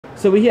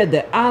So we had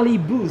the ALi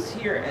booth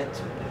here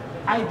at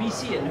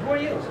IBC, and who are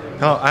you?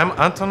 Hello, I'm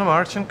Anton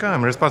Marchenko.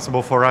 I'm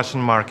responsible for Russian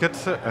market,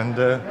 and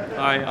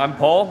Hi, I'm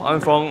Paul. I'm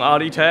from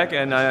ALi Tech,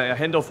 and I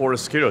handle for the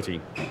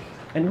security.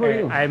 And who are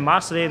you? I'm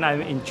Marcelin.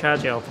 I'm in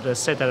charge of the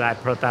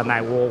satellite product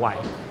line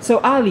worldwide. So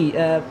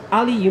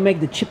ALi, you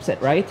make the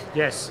chipset, right?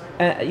 Yes.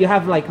 You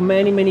have like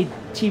many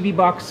TV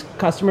box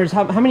customers.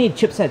 How many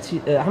chipsets?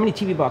 How many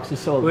TV boxes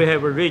sold? We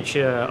have reached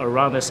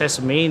around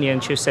 6 million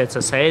chipsets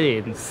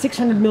selling.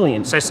 600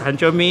 million.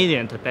 600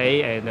 million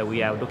today, and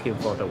we are looking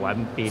for the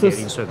 1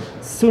 billion soon.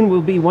 Soon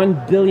will be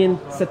 1 billion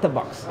set-top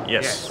box.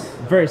 Yes.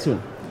 Very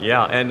soon.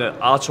 Yeah, and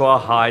ultra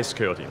high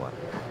security one.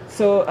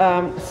 So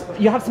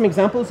you have some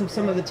examples of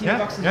some of the TV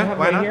boxes you have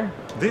right here?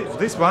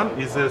 This one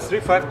is a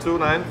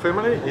 3529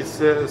 family. It's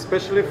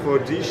especially for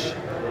Dish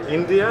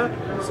India.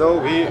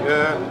 So we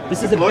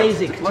this is a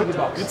basic TV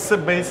box. It's a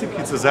basic,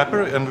 it's a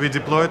zapper, and we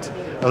deployed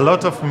a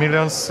lot of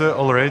millions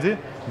already.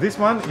 This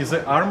one is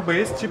an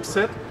ARM-based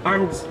chipset.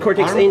 ARM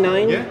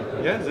Cortex-A9.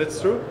 Yeah, that's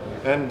true.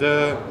 And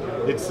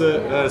it's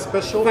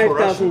special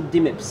 5,000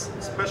 DMIPS.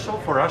 Special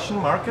for Russian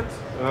market.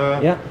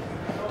 Yeah.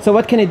 So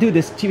what can it do?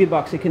 This TV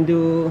box? It can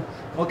do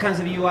all kinds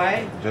of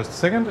UI. Just a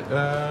second.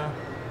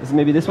 Is it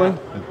maybe this one?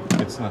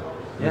 It's not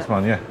this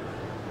one. Yeah.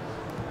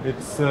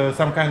 It's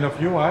some kind of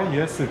UI.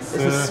 Yes, it's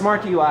a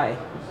smart UI.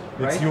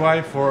 It's right?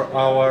 UI for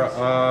our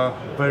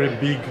very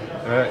big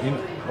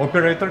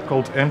operator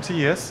called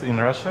MTS in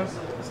Russia.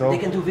 So they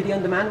can do video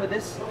on demand with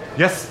this.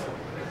 Yes.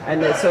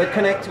 And so it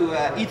connects to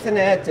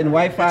Ethernet and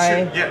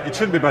Wi-Fi. It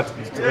should be, but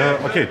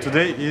okay.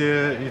 Today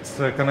it's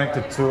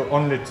connected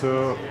only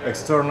to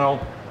external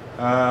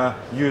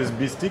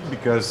USB stick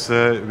because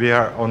we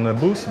are on a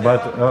booth.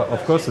 But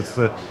of course, it's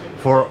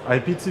for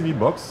IPTV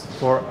box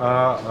for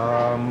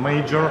a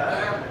major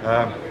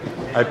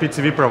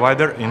IPTV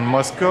provider in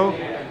Moscow.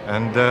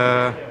 And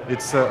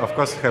it's of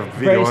course have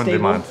video on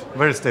demand.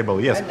 Very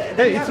stable, yes.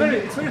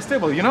 It's very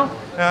stable. You know,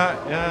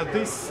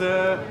 this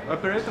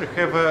operator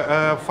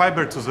have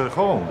fiber to the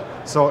home,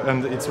 so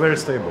and it's very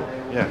stable.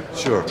 Yeah,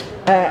 sure.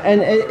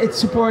 And it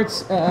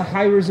supports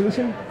high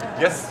resolution.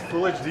 Yes,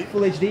 Full HD.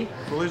 Full HD.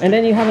 And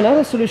then you have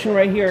another solution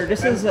right here.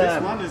 This is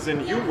this one is a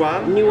new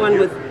one. New one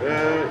with.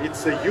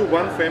 It's a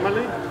U1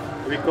 family.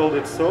 We called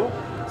it so.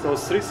 So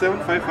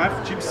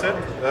 3755 chipset.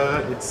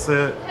 It's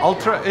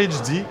Ultra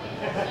HD.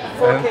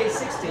 4K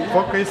 60.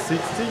 4K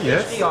 60,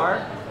 yes.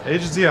 HDR.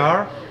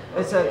 HDR.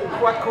 It's a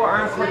quad-core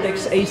ARM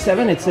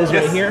Cortex-A7. It says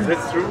right here.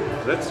 That's true.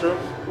 That's true.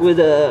 With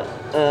a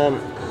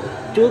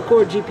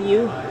dual-core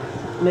GPU.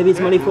 Maybe it's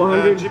Mali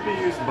 400.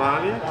 GPU is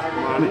Mali.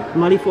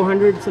 Mali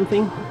 400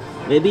 something,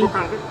 maybe.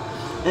 400.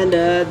 And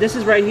this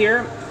is right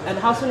here. And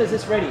how soon is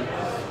this ready?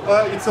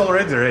 It's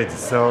already ready.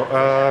 So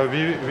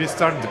we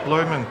start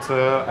deployment.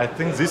 I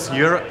think this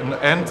year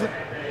end.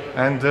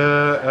 And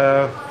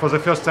for the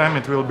first time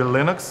it will be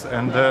Linux,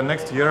 and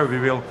next year we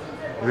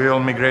will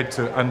migrate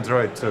to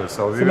Android too.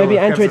 So we maybe will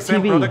Android have the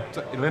same TV. product,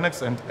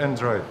 Linux and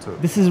Android too.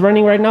 This is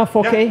running right now,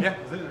 4K? Yeah.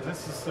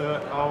 This is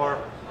our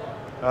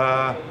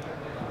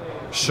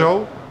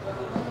show.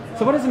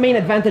 So what is the main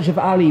advantage of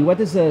ALi? What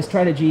is the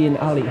strategy in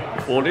ALi?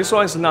 For this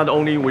one, is not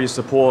only we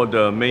support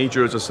the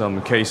major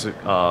case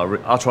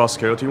ultra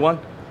security one.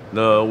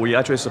 We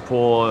actually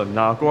support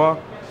Nagua,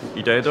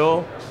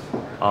 Idedo,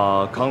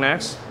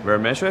 Connex,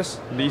 Verimetrics.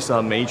 These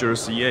are major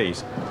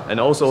CAs, and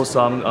also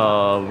some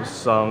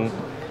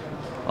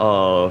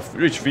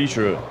rich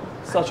feature,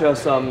 such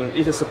as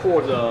it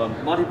support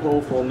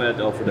multiple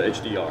format of the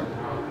HDR.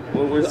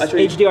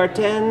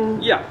 HDR10.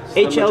 Yeah.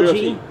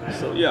 HLG.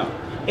 So yeah.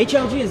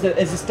 HLG is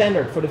a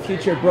standard for the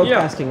future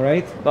broadcasting,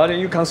 right? But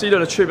you consider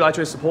the chip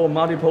actually support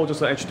multiple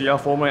HDR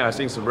format. I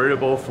think it's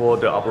available for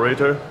the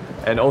operator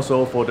and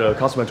also for the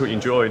customer to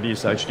enjoy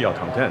these HDR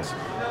contents.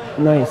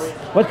 Nice.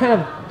 What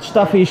kind of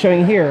stuff are you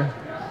showing here?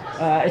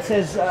 It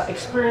says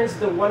experience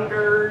the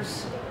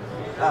wonders.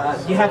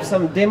 You have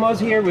some demos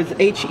here with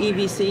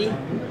HEVC.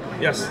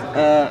 Yes.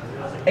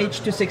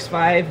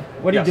 H265.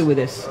 What do you do with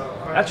this?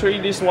 Actually,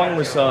 this one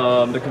was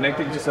the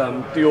connecting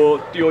dual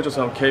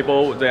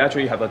cable. They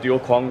actually have a dual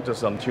quant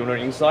tuner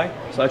inside.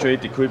 So actually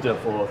decrypted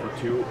for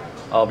two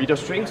video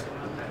strings.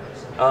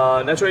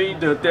 Actually,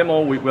 the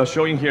demo we are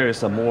showing here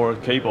is more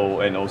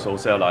cable and also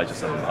satellite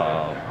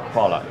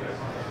product.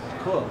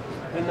 Cool.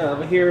 And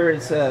over here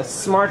it's a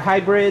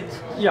SmartHybrid.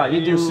 Yeah,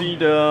 you see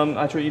the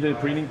actually the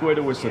printing grid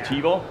with the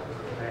TiVo.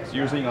 It's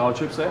using our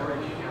chipset.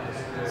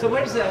 So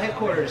where's the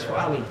headquarters for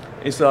ALi?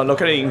 It's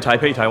located in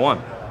Taipei,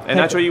 Taiwan. And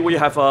actually we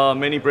have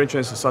many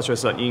branches such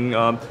as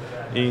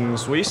in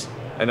Swiss,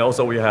 and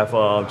also we have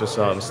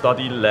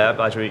study lab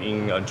actually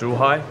in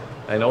Zhuhai,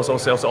 and also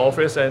sales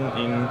office and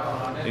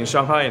in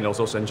Shanghai and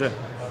also Shenzhen.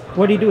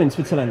 What do you do in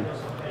Switzerland?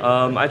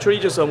 Actually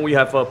we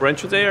have a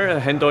branch there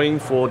handling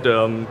for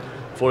the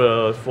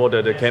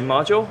CAN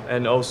module,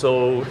 and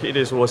also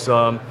it was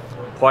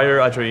acquired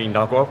actually in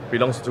Nagua,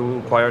 belongs to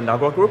acquired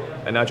Nagua group,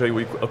 and actually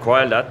we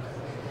acquired that.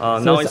 So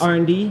now it's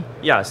R&D?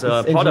 Yeah, it's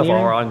part of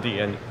our R&D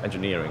and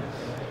engineering.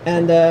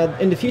 And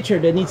in the future,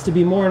 there needs to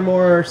be more and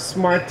more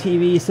smart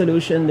TV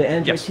solution. The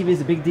Android Yes. TV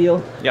is a big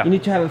deal. Yeah. You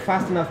need to have a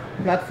fast enough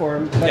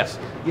platform. But Yes.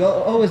 you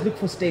always look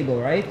for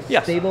stable, right?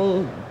 Yes.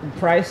 Stable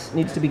price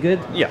needs to be good.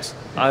 Yes,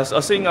 I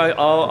think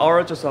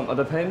our just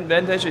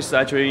advantage is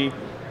actually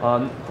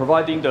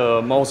providing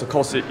the most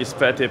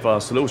cost-effective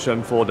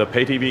solution for the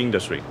pay TV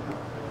industry.